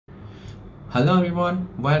Hello everyone,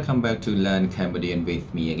 welcome back to Learn Cambodian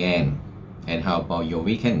with me again. And how about your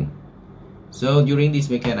weekend? So during this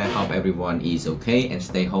weekend, I hope everyone is okay and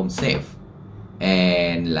stay home safe.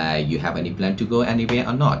 And like you have any plan to go anywhere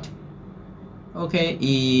or not? Okay,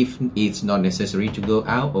 if it's not necessary to go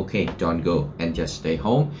out, okay, don't go and just stay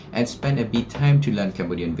home and spend a bit time to learn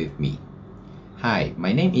Cambodian with me. Hi,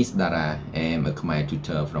 my name is Dara. I'm a Khmer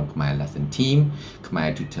tutor from Khmer Lesson team,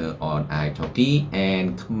 Khmer tutor on Italki,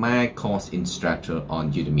 and Khmer course instructor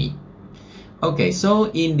on Udemy. Okay, so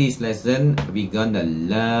in this lesson, we're gonna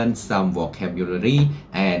learn some vocabulary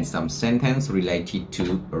and some sentence related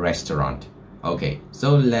to restaurant. Okay,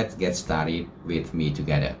 so let's get started with me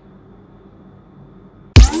together.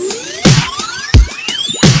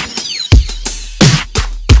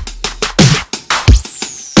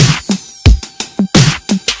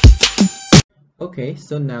 Okay,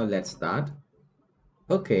 so now let's start.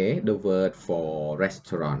 Okay, the word for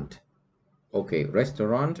restaurant. Okay,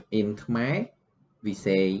 restaurant in Khmer, we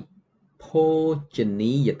say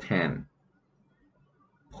Phojaniyatthan.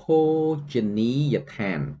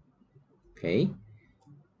 Phojaniyatthan. Okay,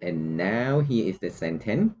 and now here is the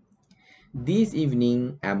sentence. This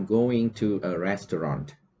evening, I'm going to a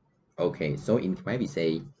restaurant. Okay, so in Khmer we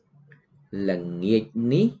say ល្ងាច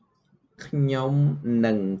នេះខ្ញុំ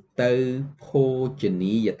នឹងទៅភោជ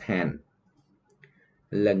នីយដ្ឋាន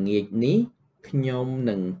ល្ងាចនេះខ្ញុំ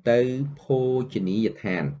នឹងទៅភោជនីយដ្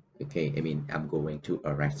ឋាន Okay, I mean I'm going to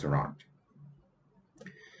a restaurant.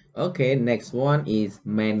 Okay, next one is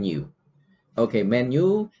menu. Okay,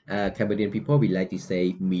 menu, Cambodian people we like to say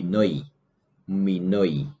minoi.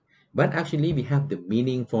 Minoi. But actually we have the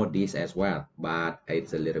meaning for this as well, but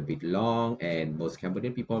it's a little bit long and most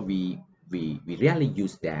Cambodian people we rarely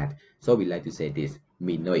use that, so we like to say this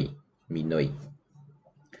minoi. Minoi.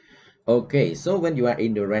 Okay, so when you are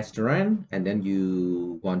in the restaurant and then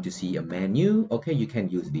you want to see a menu, okay, you can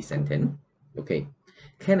use this sentence. Okay,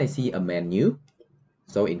 can I see a menu?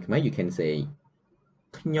 So in Khmer you can say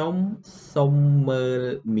ខ្ញុំសូមមើល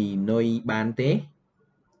មីនុយបានទេ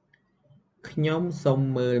ខ្ញុំសូម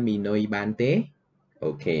មើលមីនុយបានទេ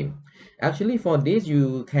Okay, actually for this you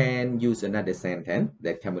can use another sentence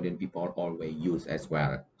that Cambodian people always use as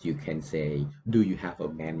well. You can say, do you have a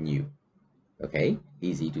menu? Okay,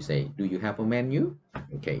 easy to say, do you have a menu?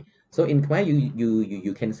 Okay, so in Khmer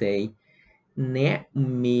you can say អ្នក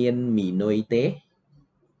មានមីនុយទេ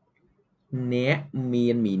អ្នកមា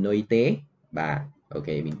នមីនុយទេ បាទ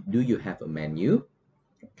Okay, I mean, do you have a menu?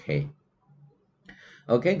 Okay.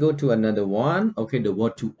 Okay, go to another one. Okay, the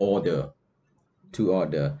word to order. To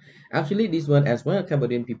order. Actually, this word as well,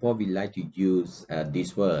 Cambodian people, we like to use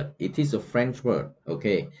this word. It is a French word.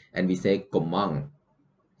 Okay, and we say command.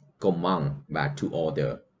 Command, but to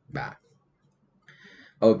order. But.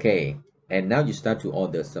 Okay, and now you start to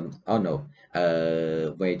order some, oh no,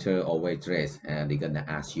 waiter or waitress, and they're gonna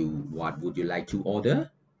ask you, what would you like to order?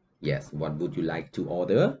 Yes, what would you like to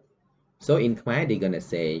order? So in Khmer, they're gonna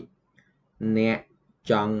say អ្នក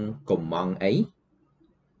ចង់កំងអី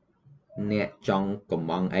អ្នកចង់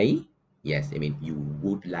កំងអី Yes, I mean you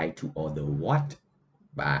would like to order what?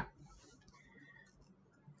 But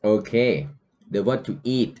okay, the word to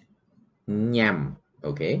eat ញ៉ាំ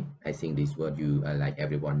Okay, I think this word you like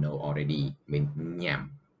everyone know already. I mean ញ៉ាំ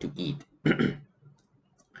to eat.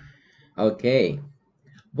 Okay,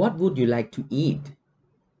 what would you like to eat?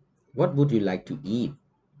 What would you like to eat?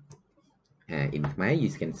 In Khmer you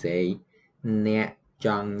can say អ្នកច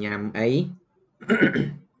ង់ញ៉ាំអី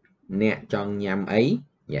អ្នកចង់ញ៉ាំអី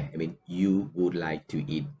Yeah, I mean you would like to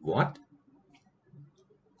eat what?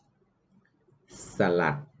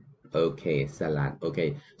 Salad. Okay, salad. Okay,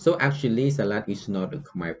 so actually salad is not a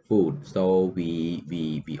Khmer food, so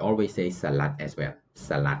we always say salad as well.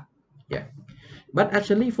 Salad. Yeah, but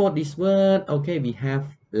actually for this word, okay, we have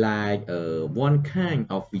like one kind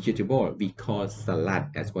of vegetable we call salad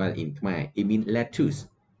as well in Khmer. It means lettuce.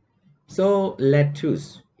 So lettuce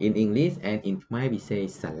in English and in Khmer we say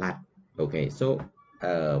salad. Okay, so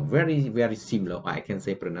very similar. I can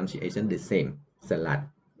say pronunciation the same. Salad.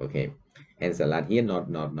 Okay, and salad here not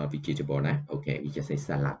vegetable, nah? Okay, we just say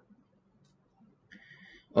salad.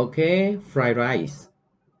 Okay, fried rice.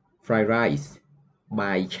 Fried rice.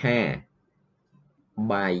 Bài cha.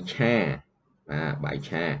 Bài cha. Bài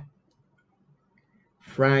cha.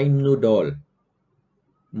 Fried noodle.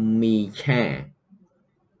 Mì cha.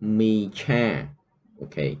 Mì cha.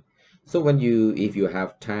 Okay, so when if you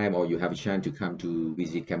have time or you have a chance to come to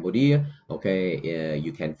visit Cambodia, okay,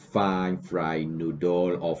 you can find fried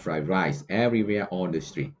noodle or fried rice everywhere on the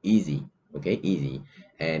street. Easy. Okay, easy.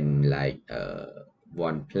 And like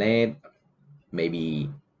one plate maybe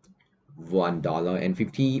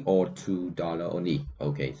 $1.50 or $2 only.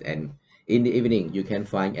 Okay, and in the evening you can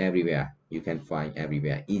find everywhere. You can find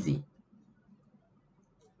everywhere easy.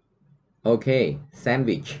 Okay,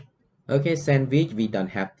 sandwich. Okay, sandwich, we don't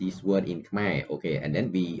have this word in Khmer. Okay, and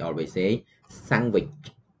then we always say sandwich.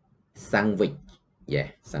 Sandwich. Yeah,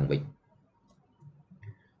 sandwich.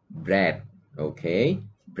 Bread. Okay,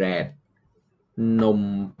 bread.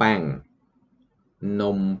 Nôm bang.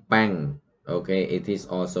 Nôm bang. Okay, it is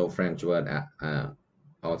also French word.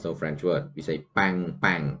 Also French word. We say bang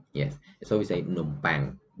bang. Yes, so we say nôm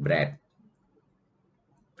bang. Bread.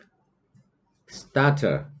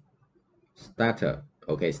 Starter. Starter.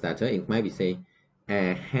 Okay, starter in Khmer we say อา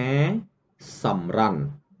หารสำรัน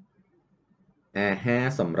อาหาร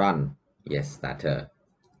สำรัน yes starter.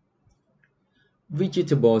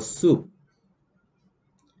 Vegetable soup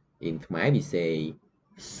in Khmer we say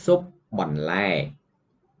ซุปบ่อนแล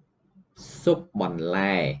ซุปบ่อนแล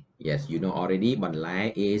yes you know already บ่อนแล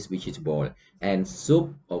is vegetable and soup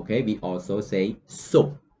okay we also say soup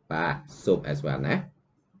soup as well นะ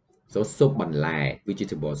so ซุปบ่อนแล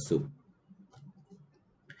vegetable soup.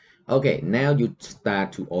 Okay, now you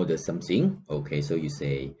start to order something. Okay, so you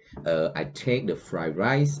say, I take the fried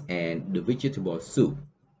rice and the vegetable soup.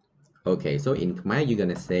 Okay, so in Khmer, you're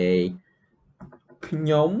gonna say, ខ្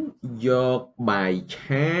ញុំយកបាយ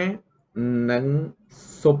ឆានិង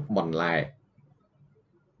ស៊ុបបន្លែ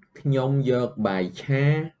ខ្ញុំយកបាយឆា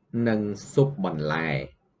និងស៊ុបបន្លែ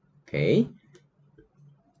Okay.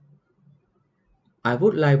 I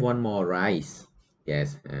would like one more rice. Yes,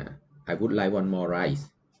 I would like one more rice.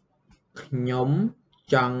 ខ្ញុំ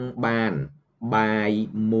ចង់បានបាយ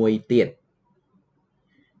មួយទៀត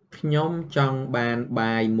ខ្ញុំចង់បាន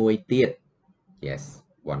បាយមួយទៀត yes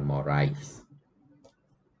one more rice.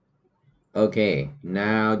 Okay,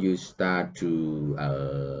 now you start to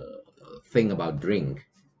think about drink.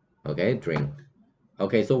 Okay, drink.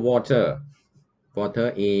 Okay, so water. Water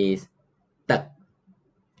is ទឹក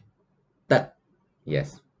ទឹក yes.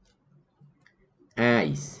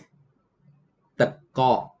 Ice ទឹកក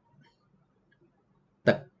ក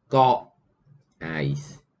ទឹកកក ice.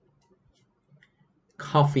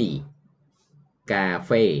 Coffee កា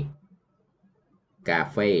ហ្វេ កា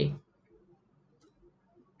ហ្វេ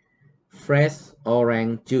Fresh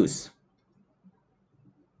orange juice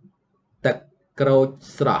ទឹកក្រូច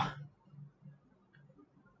ស្រស់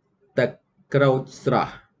ទឹកក្រូចស្រ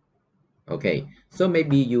ស់ Okay, so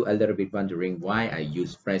maybe you a little bit wondering why I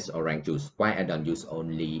use fresh orange juice, why I don't use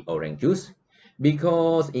only orange juice.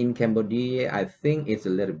 Because in Cambodia, I think it's a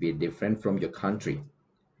little bit different from your country.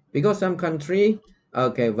 Because some country,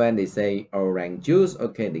 okay, when they say orange juice,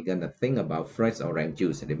 okay, they're gonna think about fresh orange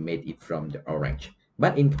juice. They made it from the orange.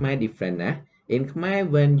 But in Khmer, different, nah? In Khmer,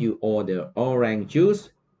 when you order orange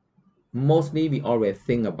juice, mostly we always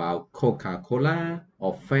think about Coca-Cola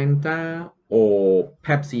or Fanta or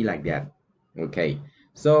Pepsi like that. Okay,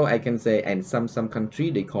 so I can say, and some country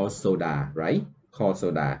they call soda, right? Call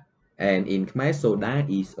soda. And in Khmer, soda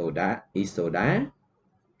is soda.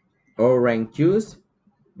 Orange juice,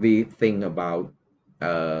 we think about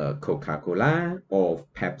Coca-Cola or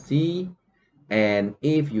Pepsi. And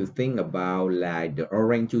if you think about like the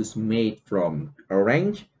orange juice made from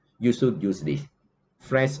orange, you should use this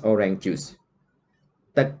fresh orange juice.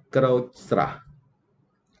 ទឹកក្រូចស្រស់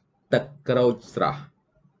ទឹកក្រូចស្រស់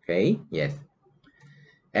Okay, yes.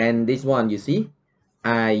 And this one, you see,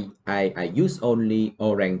 I use only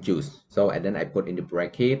orange juice. So and then I put in the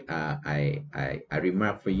bracket. I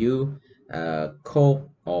remark for you, Coke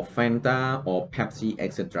or Fanta or Pepsi,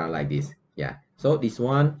 etc. like this. Yeah. So this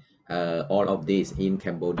one, all of this in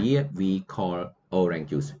Cambodia we call orange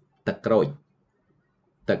juice. ទឹកក្រូច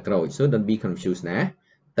ទឹកក្រូច So don't be confused ណា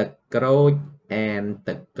ទឹកក្រូច and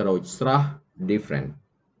ទឹកក្រូចស្រស់ different.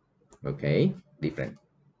 Okay, different.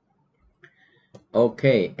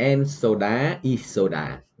 Okay, and soda is soda.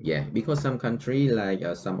 Yeah, because some country like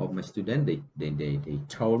some of my students they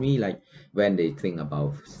told me like when they think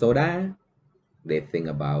about soda, they think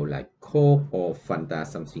about like Coke or Fanta,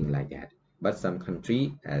 something like that. But some country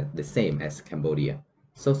the same as Cambodia.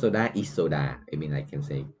 So soda is soda. I mean, I can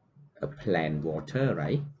say a plain water,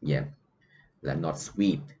 right? Yeah, like not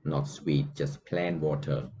sweet, just plain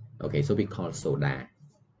water. Okay, so we call soda.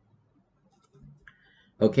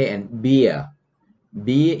 Okay, and beer.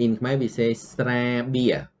 Beer in Khmer we say sra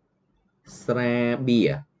beer. Sra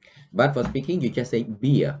beer. But for speaking, you just say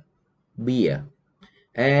beer. Beer.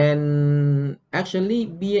 And actually,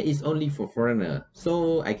 beer is only for foreigner.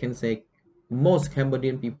 So I can say most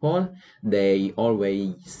Cambodian people, they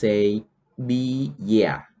always say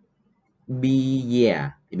beer.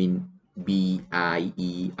 Beer. I mean, Bier.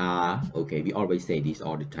 Okay, we always say this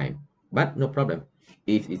all the time. but no problem.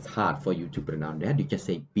 If it's hard for you to pronounce that, you just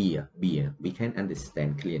say beer, beer. We can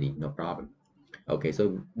understand clearly, no problem. Okay,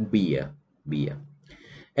 so beer, beer.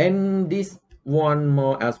 And this one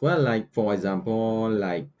more as well, like for example,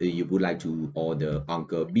 like you would like to order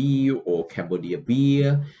Uncle beer or Cambodia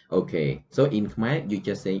beer. Okay, so in Khmer, you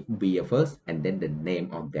just say beer first and then the name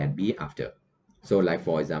of that beer after. So like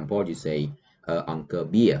for example, you say Uncle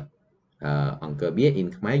beer. Uncle beer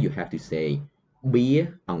in Khmer, you have to say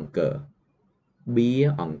beer Uncle,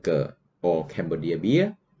 beer Uncle. Or Cambodia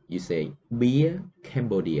beer, you say beer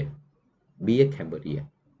Cambodia, beer Cambodia.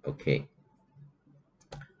 Okay.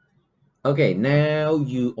 Okay, now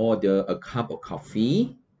you order a cup of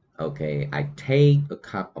coffee. Okay, I take a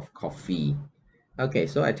cup of coffee. Okay,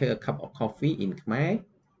 so I take a cup of coffee in Khmer.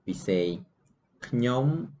 We say ខ្ញុំ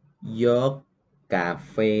យកកា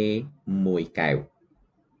ហ្វេមួយកែវ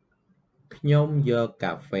ខ្ញុំយក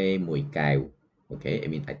កាហ្វេមួយកែវ Okay, I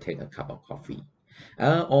mean I take a cup of coffee.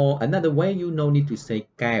 Or another way, you no need to say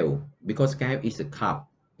កែវ because កែវ is a cup,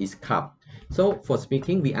 is cup. So for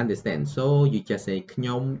speaking, we understand. So you just say ខ្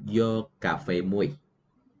ញុំយកកាហ្វេមួយ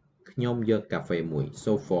ខ្ញុំយកកាហ្វេមួយ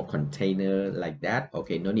So for container like that,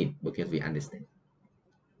 okay, no need because we understand.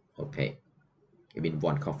 Okay, I mean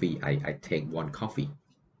one coffee, I take one coffee.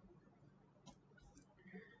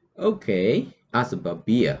 Okay, ask about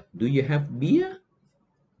beer. Do you have beer?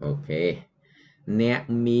 Okay. អ្នក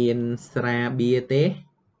មានស្រាបៀរទេ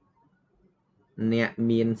អ្នក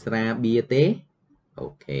មានស្រាបៀរទេ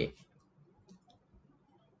Okay.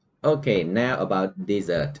 Okay, now about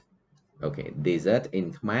dessert. Okay, dessert in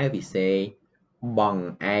Khmer we say បង្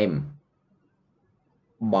អែម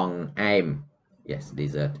បង្អែម Yes,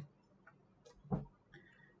 dessert.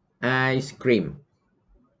 Ice cream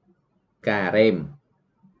ការ៉េម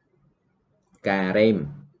ការ៉េម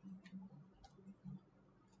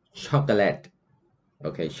Chocolate.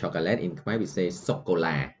 Okay, chocolate in Khmer we say សូកូ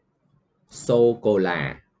ឡា សូកូឡា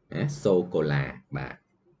សូកូឡា បាទ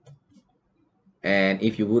And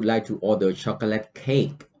if you would like to order chocolate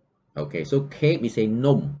cake, okay, so cake we say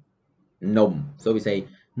num, num. So we say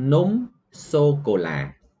num sokola,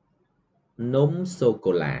 num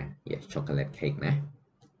sokola. Yes, chocolate cake, nah.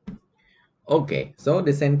 Okay, so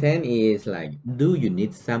the sentence is like, do you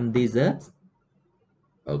need some desserts?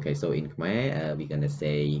 Okay, so in Khmer, we're gonna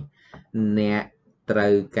say អ្នកត្រូ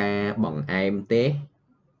វការបង្អែមទេ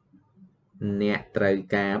អ្នកត្រូវ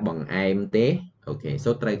ការបង្អែមទេ Okay, so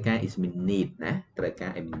ត្រូវការ is mean need ណា ត្រូវកា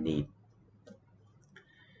រ I mean need.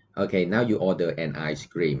 Okay, now you order an ice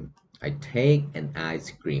cream. I take an ice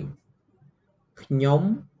cream. ខ្ញុំ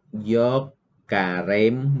យកការ៉េ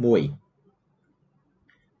មមួយ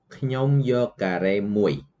ខ្ញុំយកការ៉េមមួ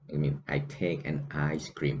យ I mean I take an ice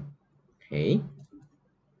cream. Okay.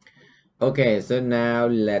 Okay, so now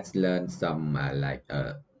let's learn some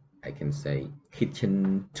I can say kitchen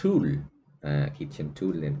tool. Kitchen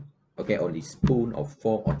tool. Okay, only spoon or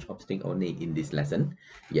fork or chopstick only in this lesson.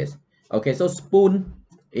 Yes. Okay, so spoon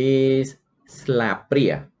is ស្លាបព្រា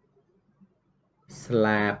ស្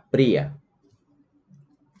លាបព្រា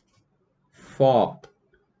fork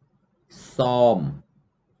សម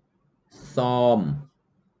សម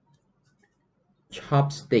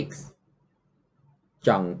chopsticks ច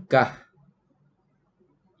ង្កឹះ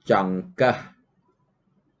ចង្កឹះ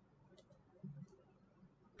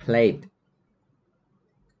plate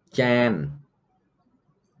ចាន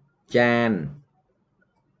ចាន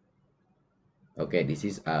Okay, this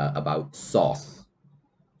is about sauce.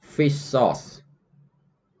 Fish sauce.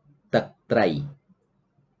 ទឹកត្រី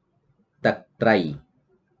ទឹកត្រី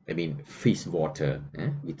I mean fish water.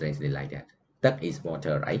 We translate like that. ទឹក is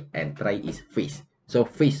water, right? And ត្រី is fish. So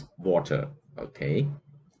fish water. Okay.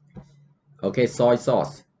 Okay, soy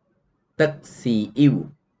sauce. ទឹកស៊ីអ៊ីវ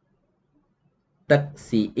ទឹក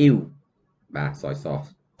ស៊ីអ៊ីវ បាទ soy sauce.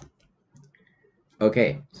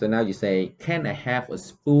 Okay, so now you say, can I have a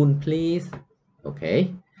spoon, please? Okay,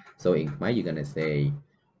 so in Khmer you're gonna say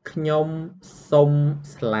ខ្ញុំសុំ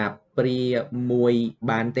ស្លាបព្រាមួយ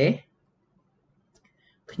បានទេ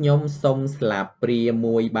ខ្ញុំសុំស្លាបព្រា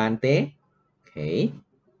មួយបានទេ Okay.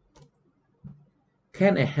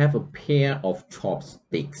 Can I have a pair of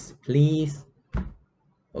chopsticks, please?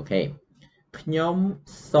 Okay. ខ្ញុំ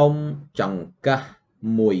សុំចង្កឹះ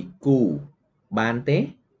មួយគូបានទេ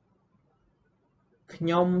ខ្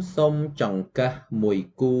ញុំសុំចង្កឹះមួយ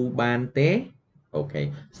គូបានទេ Okay,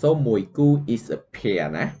 so មួយគូ is a pair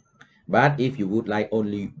ណា but if you would like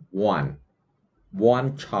only one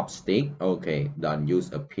chopstick, okay, don't use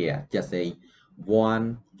a pair, just say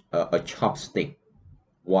a chopstick,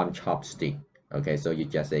 one chopstick. Okay, so you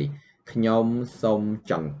just say ខ្ញុំសុំ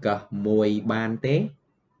ចង្កឹះមួយបានទេ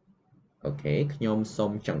Okay ខ្ញុំសូ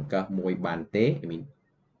មចង្កឹះមួយបានទេ I mean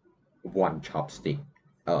one chopstick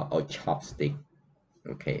or chopstick.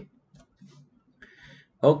 Okay.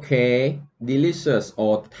 Okay, delicious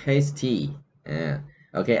or tasty.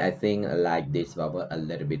 Okay, I think like this vowel a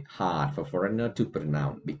little bit hard for foreigner to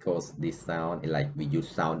pronounce because this sound like we use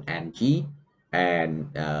sound ng and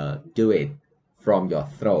do it from your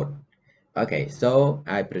throat. Okay, so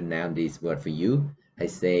I pronounce this word for you. I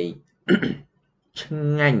say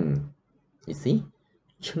chnganh. You see?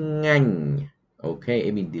 Chnganh. Okay,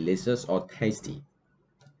 I mean delicious or tasty.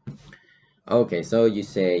 Okay, so you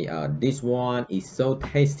say this one is so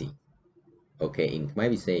tasty. Okay, in Khmer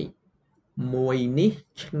we say mùi ní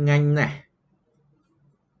chnganh nè.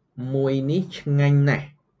 Mùi ní chnganh nè.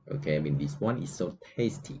 Okay, I mean this one is so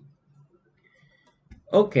tasty.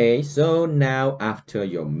 Okay, so now after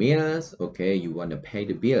your meals, okay, you want to pay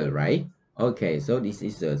the bill, right? Okay, so this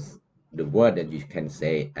is the word that you can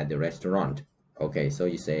say at the restaurant. Okay, so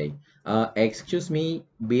you say, excuse me,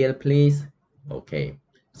 bill please. Okay,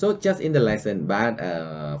 so just in the lesson, but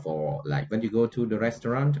for like when you go to the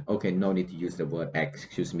restaurant, okay, no need to use the word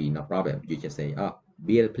excuse me, no problem. You just say,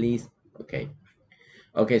 bill please. Okay.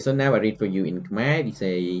 Okay, so now I read for you in Khmer. We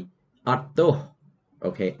say, atto.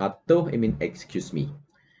 Okay, atto, I mean excuse me.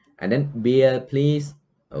 And then bill please.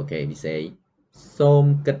 Okay, we say,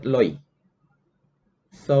 som kat loi.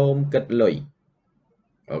 Som kat loi.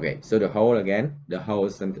 Okay, so the whole again, the whole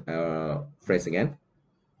phrase again.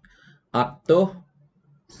 Atto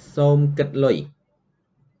som kat loi.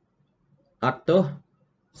 Atto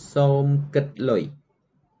som kat loi.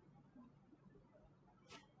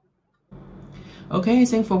 Okay,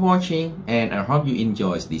 thanks for watching and I hope you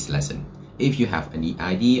enjoyed this lesson. If you have any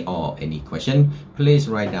idea or any question, please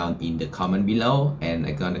write down in the comment below and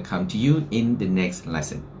I'm gonna come to you in the next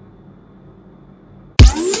lesson.